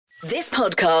This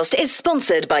podcast is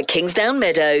sponsored by Kingsdown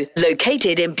Meadow,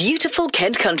 located in beautiful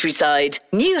Kent countryside.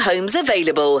 New homes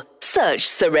available. Search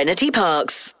Serenity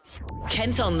Parks.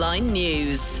 Kent Online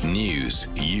News. News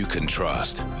you can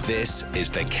trust. This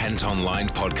is the Kent Online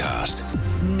Podcast.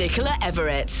 Nicola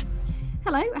Everett.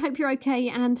 Hello, I hope you're okay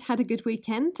and had a good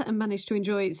weekend and managed to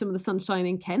enjoy some of the sunshine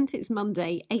in Kent. It's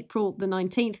Monday, April the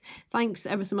 19th. Thanks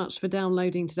ever so much for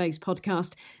downloading today's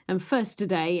podcast. And first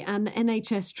today, an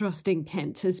NHS Trust in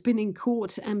Kent has been in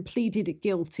court and pleaded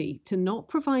guilty to not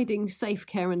providing safe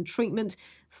care and treatment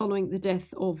following the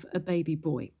death of a baby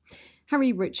boy.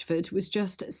 Harry Richford was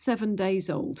just 7 days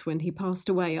old when he passed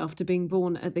away after being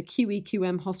born at the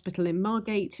QEQM hospital in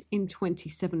Margate in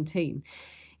 2017.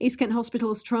 Kent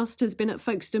Hospitals Trust has been at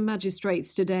Folkestone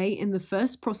Magistrates today in the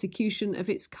first prosecution of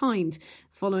its kind,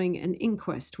 following an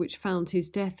inquest which found his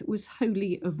death was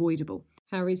wholly avoidable.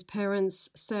 Harry's parents,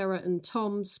 Sarah and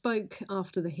Tom, spoke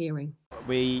after the hearing.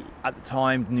 We, at the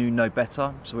time, knew no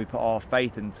better, so we put our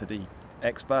faith into the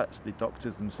experts, the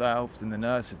doctors themselves, and the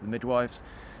nurses, the midwives,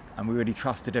 and we really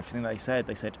trusted everything they said.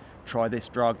 They said, try this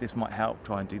drug, this might help,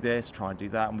 try and do this, try and do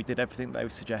that, and we did everything they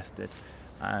suggested.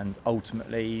 And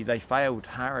ultimately they failed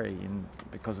Harry, and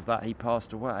because of that he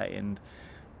passed away. And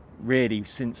really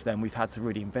since then we've had to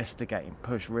really investigate and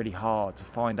push really hard to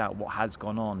find out what has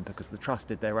gone on, because the Trust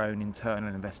did their own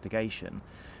internal investigation,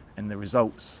 and the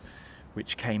results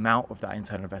which came out of that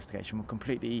internal investigation were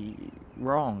completely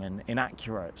wrong and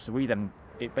inaccurate. So we then,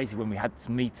 basically when we had this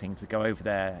meeting to go over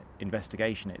their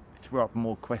investigation, it threw up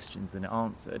more questions than it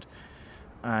answered,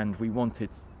 and we wanted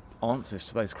answers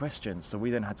to those questions, so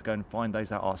we then had to go and find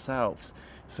those out ourselves.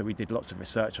 So we did lots of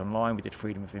research online, we did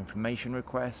freedom of information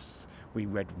requests, we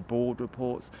read board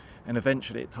reports, and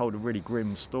eventually it told a really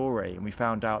grim story. And we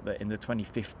found out that in the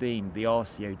 2015 the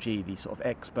RCOG, the sort of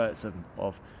experts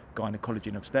of gynecology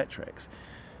and obstetrics,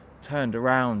 turned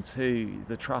around to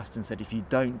the Trust and said, if you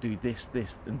don't do this,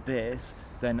 this and this,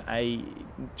 then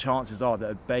chances are that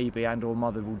a baby and or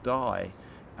mother will die.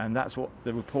 And that's what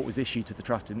the report was issued to the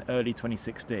Trust in early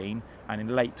 2016, and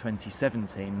in late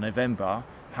 2017, November,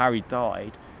 Harry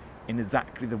died in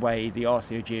exactly the way the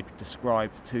RCOG had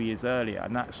described 2 years earlier.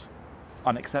 And that's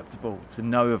unacceptable, to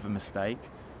know of a mistake,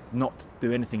 not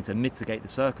do anything to mitigate the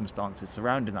circumstances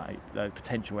surrounding that, the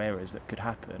potential errors that could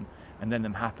happen, and then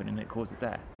them happen and it caused a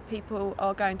death. People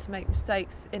are going to make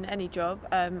mistakes in any job,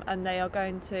 and they are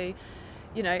going to,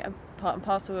 part and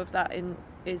parcel of that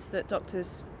is that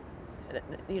doctors,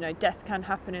 death can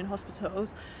happen in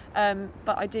hospitals,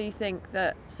 but I do think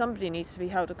that somebody needs to be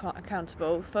held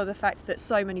accountable for the fact that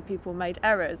so many people made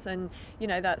errors, and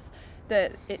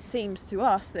that it seems to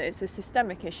us that it's a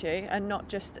systemic issue and not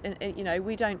just,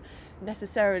 we don't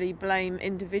necessarily blame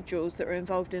individuals that are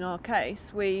involved in our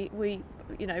case. We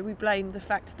blame the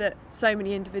fact that so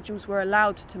many individuals were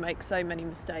allowed to make so many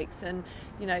mistakes, and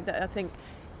that I think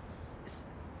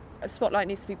a spotlight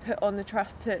needs to be put on the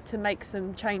Trust to make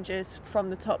some changes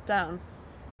from the top down.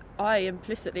 I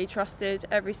implicitly trusted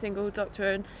every single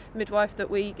doctor and midwife that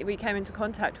we came into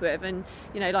contact with, and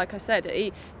like I said,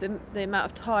 the amount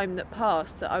of time that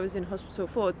passed that I was in hospital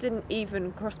for didn't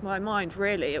even cross my mind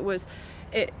really. We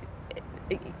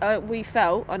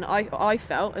felt, and I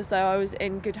felt as though I was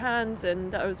in good hands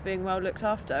and that I was being well looked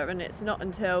after, and it's not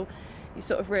until you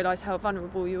sort of realise how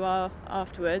vulnerable you are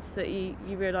afterwards that you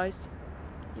realise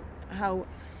how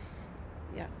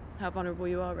vulnerable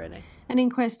you are, really. An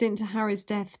inquest into Harry's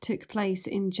death took place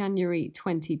in January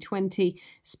 2020.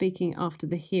 Speaking after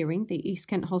the hearing, the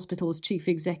Kent Hospitals Chief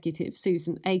Executive,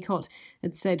 Susan Acott,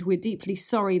 had said, "We're deeply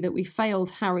sorry that we failed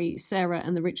Harry, Sarah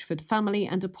and the Richford family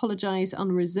and apologise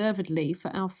unreservedly for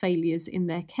our failures in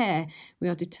their care. We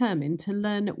are determined to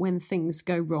learn when things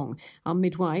go wrong. Our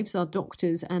midwives, our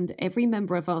doctors and every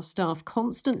member of our staff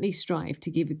constantly strive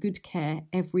to give good care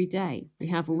every day. We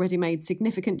have already made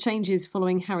significant changes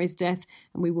following Harry's death,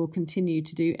 and we will continue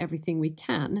to do everything we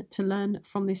can to learn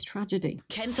from this tragedy."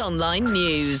 Kent Online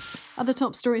News. Other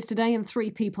top stories today, and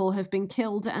 3 people have been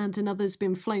killed and another's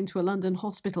been flown to a London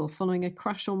hospital following a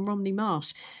crash on Romney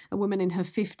Marsh. A woman in her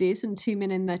 50s and 2 men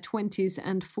in their 20s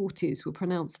and 40s were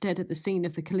pronounced dead at the scene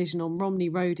of the collision on Romney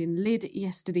Road in Lydd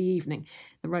yesterday evening.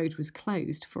 The road was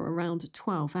closed for around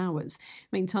 12 hours.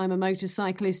 Meantime, a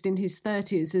motorcyclist in his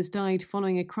 30s has died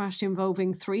following a crash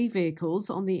involving 3 vehicles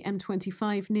on the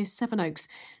M25 near Sevenoaks.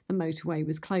 The motorway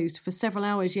was closed for several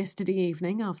hours yesterday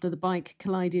evening after the bike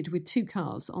collided with 2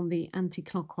 cars on the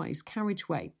anti-clockwise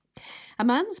carriageway. A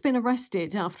man's been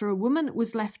arrested after a woman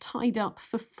was left tied up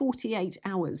for 48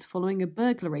 hours following a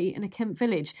burglary in a Kent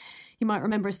village. You might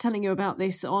remember us telling you about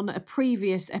this on a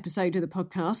previous episode of the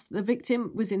podcast. The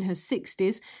victim was in her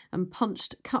 60s and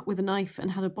punched, cut with a knife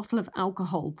and had a bottle of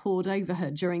alcohol poured over her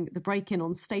during the break-in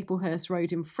on Staplehurst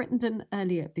Road in Frittenden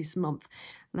earlier this month.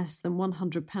 Less than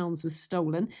 £100 was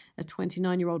stolen. A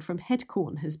 29-year-old from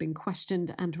Headcorn has been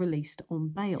questioned and released on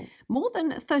bail. More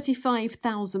than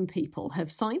 35,000 people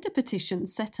have signed a petition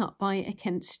set up by a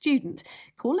Kent student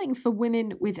calling for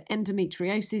women with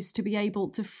endometriosis to be able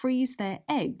to freeze their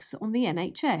eggs on the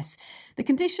NHS. The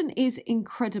condition is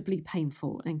incredibly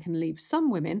painful and can leave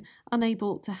some women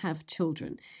unable to have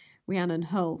children. Rhiannon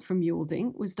Hurl from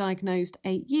Yalding was diagnosed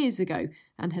 8 years ago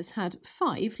and has had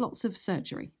 5 lots of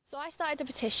surgery. So I started a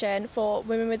petition for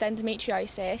women with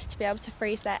endometriosis to be able to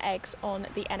freeze their eggs on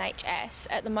the NHS.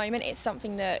 At the moment it's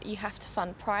something that you have to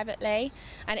fund privately,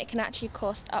 and it can actually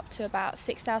cost up to about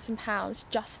 £6,000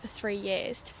 just for 3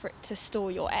 years to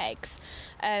store your eggs.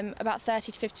 About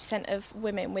 30 to 50% of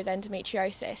women with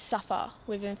endometriosis suffer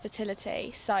with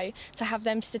infertility, so to have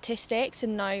them statistics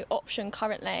and no option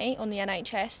currently on the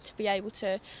NHS to be able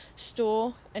to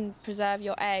store and preserve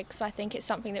your eggs, I think it's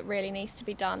something that really needs to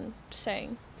be done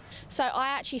soon. So I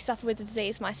actually suffer with the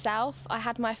disease myself. I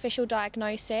had my official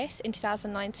diagnosis in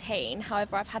 2019,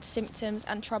 however I've had symptoms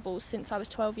and troubles since I was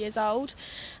 12 years old,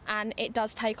 and it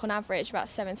does take on average about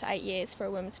 7 to 8 years for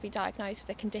a woman to be diagnosed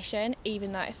with a condition,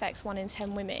 even though it affects 1 in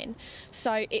 10 women.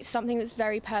 So it's something that's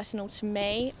very personal to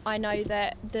me. I know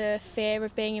that the fear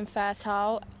of being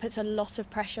infertile puts a lot of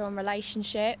pressure on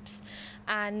relationships,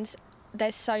 and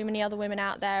there's so many other women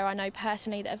out there I know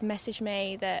personally that have messaged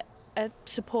me that are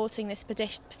supporting this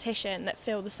petition that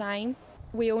feel the same.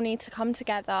 We all need to come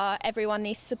together, everyone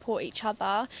needs to support each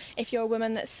other. If you're a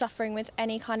woman that's suffering with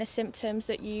any kind of symptoms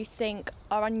that you think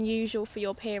are unusual for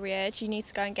your period, you need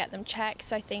to go and get them checked.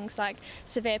 So things like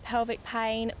severe pelvic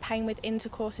pain, pain with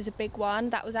intercourse is a big one.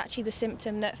 That was actually the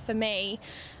symptom that for me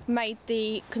made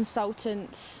the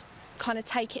consultants kind of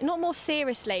take it not more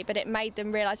seriously, but it made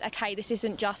them realise, okay, this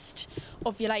isn't just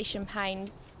ovulation pain.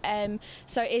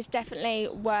 So it's definitely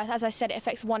worth, as I said, it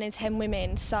affects 1 in 10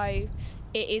 women, so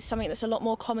it is something that's a lot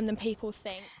more common than people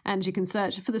think. And you can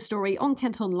search for the story on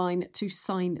Kent Online to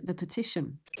sign the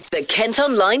petition. The Kent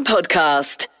Online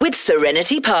Podcast with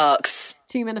Serenity Parks.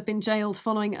 2 men have been jailed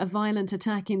following a violent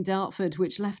attack in Dartford,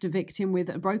 which left a victim with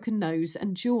a broken nose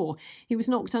and jaw. He was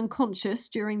knocked unconscious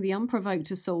during the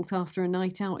unprovoked assault after a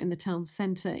night out in the town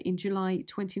centre in July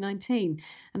 2019.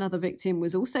 Another victim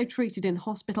was also treated in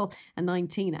hospital. A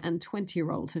 19 and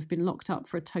 20-year-old have been locked up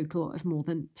for a total of more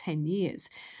than 10 years.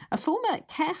 A former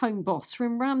care home boss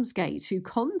from Ramsgate who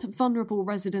conned vulnerable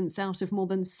residents out of more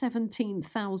than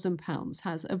 £17,000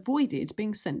 has avoided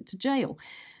being sent to jail.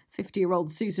 50-year-old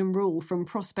Susan Rule from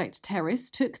Prospect Terrace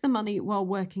took the money while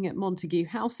working at Montague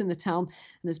House in the town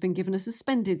and has been given a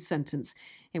suspended sentence.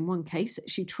 In one case,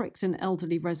 she tricked an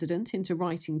elderly resident into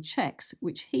writing cheques,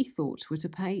 which he thought were to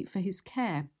pay for his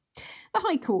care. The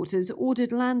High Court has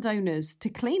ordered landowners to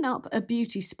clean up a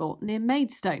beauty spot near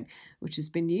Maidstone, which has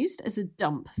been used as a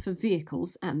dump for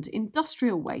vehicles and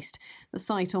industrial waste. The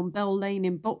site on Bell Lane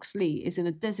in Boxley is in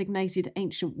a designated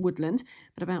ancient woodland,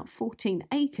 but about 14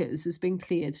 acres has been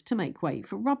cleared to make way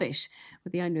for rubbish.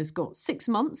 But the owner's got 6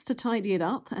 months to tidy it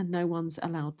up and no one's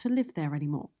allowed to live there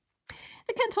anymore.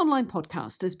 The Kent Online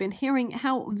Podcast has been hearing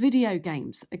how video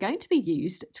games are going to be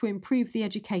used to improve the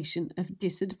education of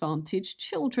disadvantaged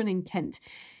children in Kent.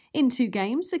 Into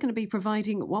Games are going to be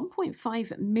providing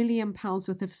 £1.5 million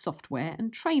worth of software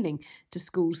and training to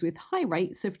schools with high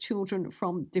rates of children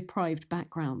from deprived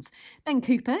backgrounds. Ben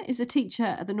Cooper is a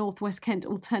teacher at the North West Kent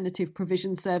Alternative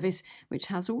Provision Service, which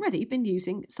has already been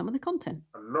using some of the content.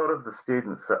 A lot of the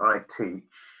students that I teach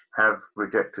have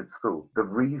rejected school. The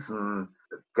reason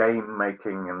game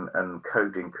making and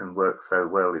coding can work so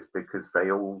well is because they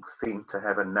all seem to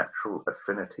have a natural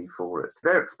affinity for it.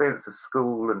 Their experience of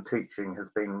school and teaching has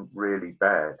been really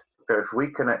bad. So if we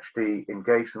can actually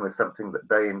engage them with something that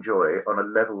they enjoy on a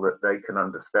level that they can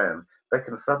understand, they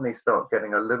can suddenly start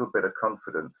getting a little bit of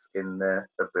confidence in their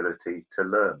ability to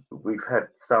learn. We've had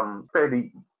some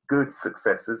fairly good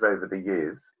successes over the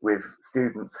years with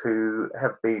students who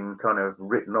have been kind of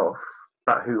written off,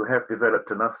 but who have developed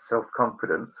enough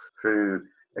self-confidence through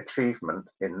achievement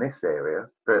in this area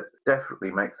that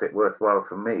definitely makes it worthwhile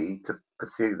for me to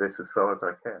pursue this as far as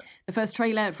I can. The first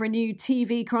trailer for a new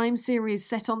TV crime series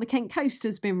set on the Kent coast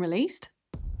has been released.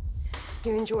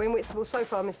 You enjoying Whitstable so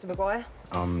far, Mr. Maguire?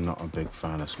 I'm not a big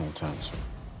fan of small towns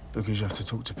because you have to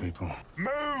talk to people. Move!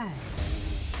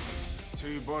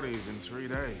 2 bodies in 3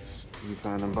 days. We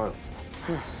found them both.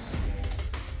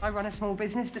 I run a small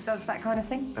business that does that kind of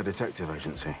thing. A detective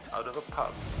agency. Out of a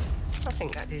pub. I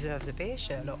think that deserves a beer,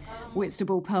 Sherlock.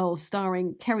 Whitstable Pearl,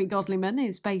 starring Kerry Godliman,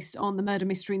 is based on the murder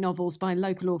mystery novels by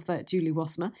local author Julie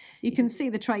Wassmer. You can see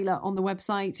the trailer on the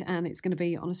website, and it's going to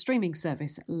be on a streaming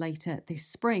service later this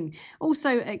spring.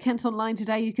 Also at Kent Online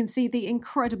today, you can see the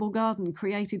incredible garden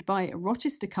created by a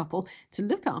Rochester couple to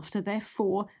look after their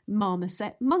 4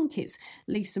 marmoset monkeys.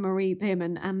 Lisa Marie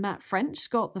Bierman and Matt French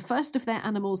got the first of their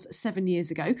animals 7 years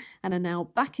ago and are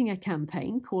now backing a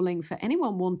campaign calling for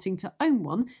anyone wanting to own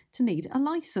one to need a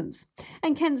licence.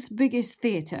 And Kent's biggest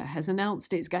theatre has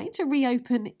announced it's going to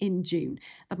reopen in June.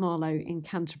 The Marlow in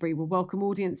Canterbury will welcome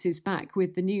audiences back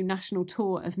with the new national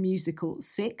tour of musical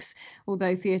 6.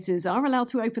 Although theatres are allowed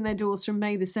to open their doors from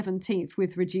May the 17th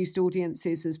with reduced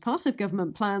audiences as part of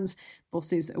government plans,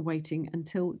 bosses are waiting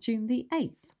until June the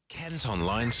 8th. Kent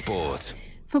Online Sport.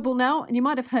 Football now, and you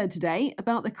might have heard today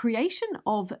about the creation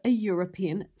of a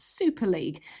European Super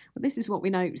League. Well, this is what we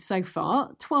know so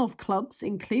far. 12 clubs,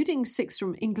 including 6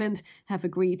 from England, have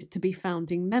agreed to be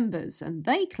founding members, and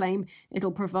they claim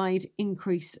it'll provide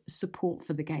increased support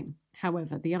for the game.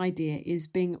 However, the idea is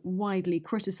being widely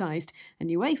criticised, and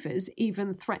UEFA's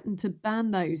even threatened to ban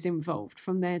those involved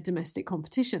from their domestic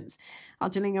competitions. Our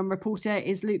Gillingham reporter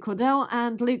is Luke Cawdell,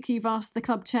 and Luke, you've asked the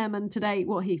club chairman today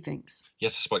what he thinks.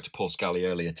 Yes, I spoke to Paul Scally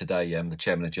earlier today. The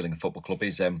chairman of Gillingham Football Club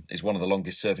is one of the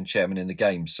longest-serving chairmen in the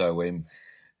game, so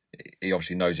he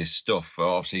obviously knows his stuff.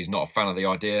 Obviously, he's not a fan of the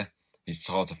idea. It's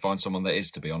hard to find someone that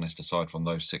is, to be honest, aside from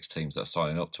those 6 teams that are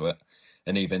signing up to it,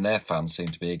 and even their fans seem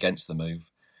to be against the move.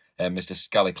 Mr.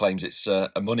 Scally claims it's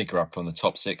a money grab from the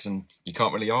top 6, and you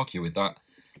can't really argue with that.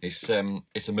 It's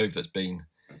a move that's been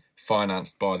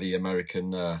financed by the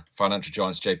American financial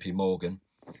giants JP Morgan.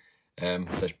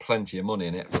 There's plenty of money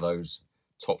in it for those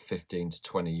top 15 to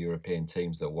 20 European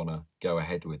teams that want to go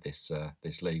ahead with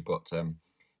this league. But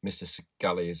Mr.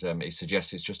 Scally he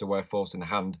suggests it's just a way of forcing the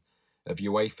hand of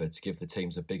UEFA to give the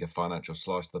teams a bigger financial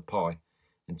slice of the pie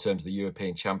in terms of the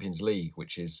European Champions League,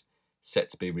 which is set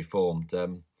to be reformed.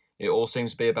 It all seems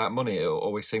to be about money. It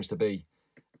always seems to be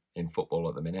in football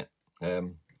at the minute.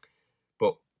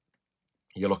 But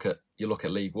you look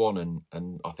at League One,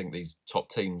 and I think these top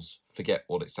teams forget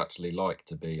what it's actually like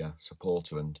to be a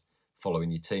supporter and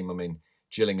following your team. I mean,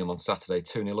 Gillingham on Saturday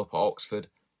 2-0 up at Oxford,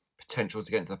 potential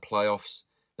to get into the playoffs.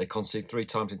 They concede 3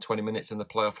 times in 20 minutes, and the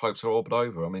playoff hopes are all but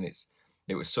over. I mean,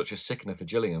 it was such a sickener for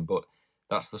Gillingham, but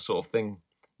that's the sort of thing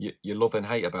you love and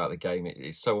hate about the game.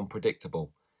 It's so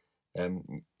unpredictable.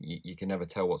 You can never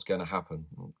tell what's going to happen.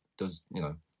 Does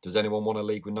anyone want a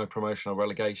league with no promotion or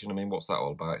relegation? I mean, what's that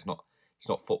all about? It's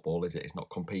not football, is it? It's not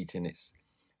competing.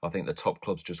 I think the top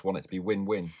clubs just want it to be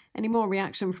win-win. Any more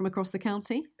reaction from across the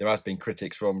county? There has been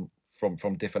critics from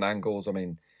different angles. I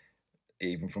mean,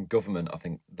 even from government. I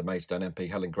think the Maidstone MP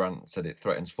Helen Grant said it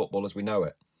threatens football as we know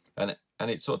it, and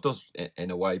it sort of does in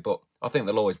a way. But I think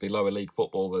there'll always be lower league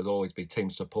football. There'll always be team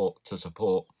support to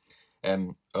support. A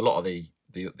lot of the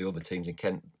other teams in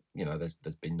Kent,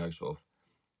 there's been no sort of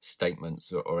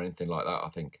statements or anything like that. I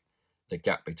think the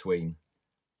gap between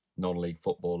non-league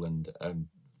football and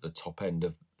the top end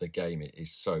of the game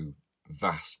is so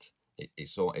vast.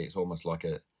 It's almost like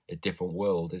a different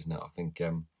world, isn't it? I think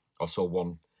I saw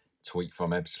one tweet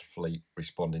from Ebbsfleet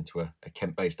responding to a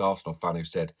Kent-based Arsenal fan who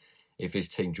said if his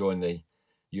team joined the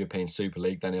European Super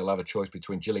League, then he'll have a choice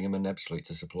between Gillingham and Ebbsfleet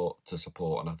to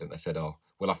support. And I think they said,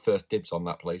 we'll have first dibs on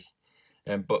that, please.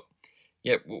 But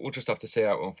yeah, we'll just have to see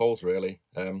how it unfolds, really.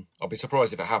 I'll be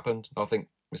surprised if it happened. I think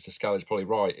Mr. Scally's probably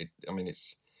right.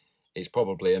 It's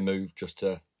probably a move just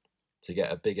to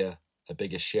get a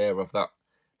bigger share of that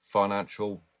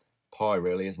financial pie,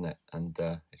 really, isn't it? And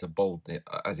it's a bold,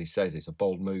 as he says, it's a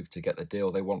bold move to get the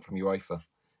deal they want from UEFA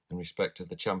in respect of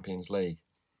the Champions League.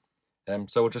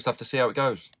 So we'll just have to see how it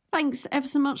goes. Thanks ever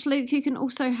so much, Luke. You can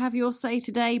also have your say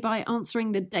today by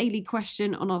answering the daily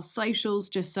question on our socials.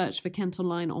 Just search for Kent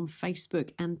Online on Facebook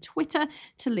and Twitter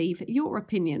to leave your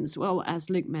opinions. Well, as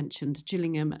Luke mentioned,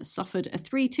 Gillingham suffered a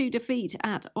 3-2 defeat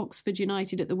at Oxford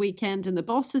United at the weekend, and the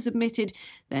boss has admitted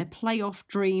their playoff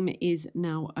dream is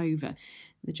now over.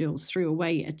 The Gills threw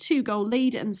away a 2-goal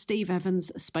lead, and Steve Evans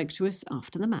spoke to us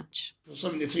after the match. For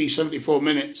 73, 74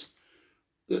 minutes,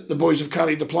 the boys have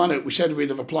carried the plan out. We said we'd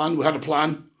have a plan. We had a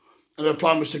plan. And our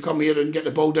plan was to come here and get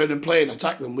the ball down and play and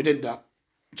attack them. We did that.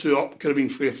 2 up, could have been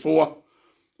 3 or 4.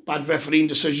 Bad refereeing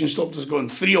decision stopped us going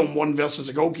 3-on-1 versus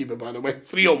a goalkeeper, by the way.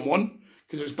 3-on-1,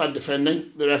 because it was bad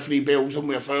defending. The referee bails and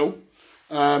we're foul.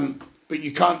 But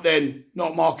you can't then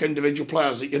not mark individual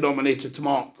players that you're nominated to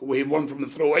mark. We have one from the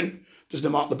throw-in.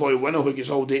 Doesn't mark the boy winner who gets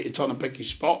all day to turn and pick his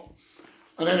spot.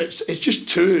 And then it's just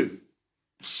 2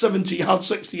 70-yard,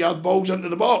 60-yard balls into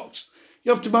the box.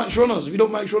 You have to match runners. If you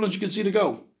don't match runners, you can see the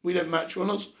goal. We didn't match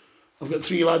runners. I've got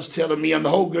 3 lads telling me and the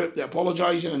whole group, they're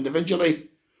apologising individually.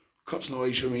 Cuts no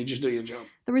ice for me, just do your job.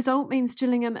 The result means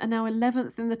Gillingham are now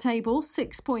 11th in the table,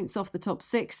 6 points off the top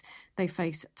 6. They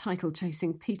face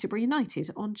title-chasing Peterborough United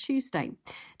on Tuesday.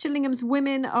 Gillingham's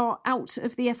women are out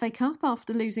of the FA Cup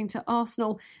after losing to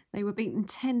Arsenal. They were beaten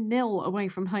 10-0 away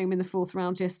from home in the 4th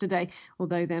round yesterday,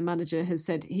 although their manager has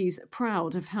said he's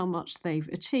proud of how much they've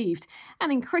achieved.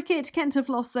 And in cricket, Kent have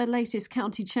lost their latest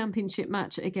county championship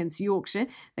match against Yorkshire.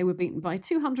 They were beaten by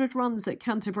 200 runs at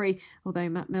Canterbury, although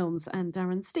Matt Milnes and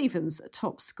Darren Stevens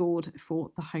top scored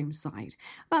for the home side.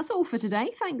 That's all for today.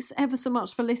 Thanks ever so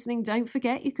much for listening. Don't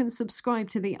forget you can subscribe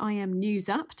to the IM News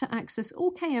app to access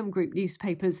all KM Group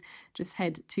newspapers. Just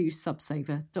head to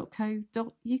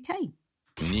subsaver.co.uk.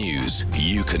 News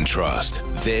you can trust.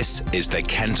 This is the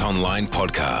Kent Online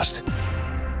Podcast.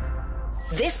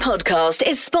 This podcast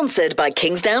is sponsored by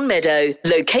Kingsdown Meadow,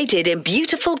 located in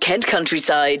beautiful Kent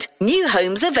countryside. New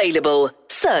homes available.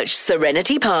 Search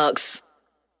Serenity Parks.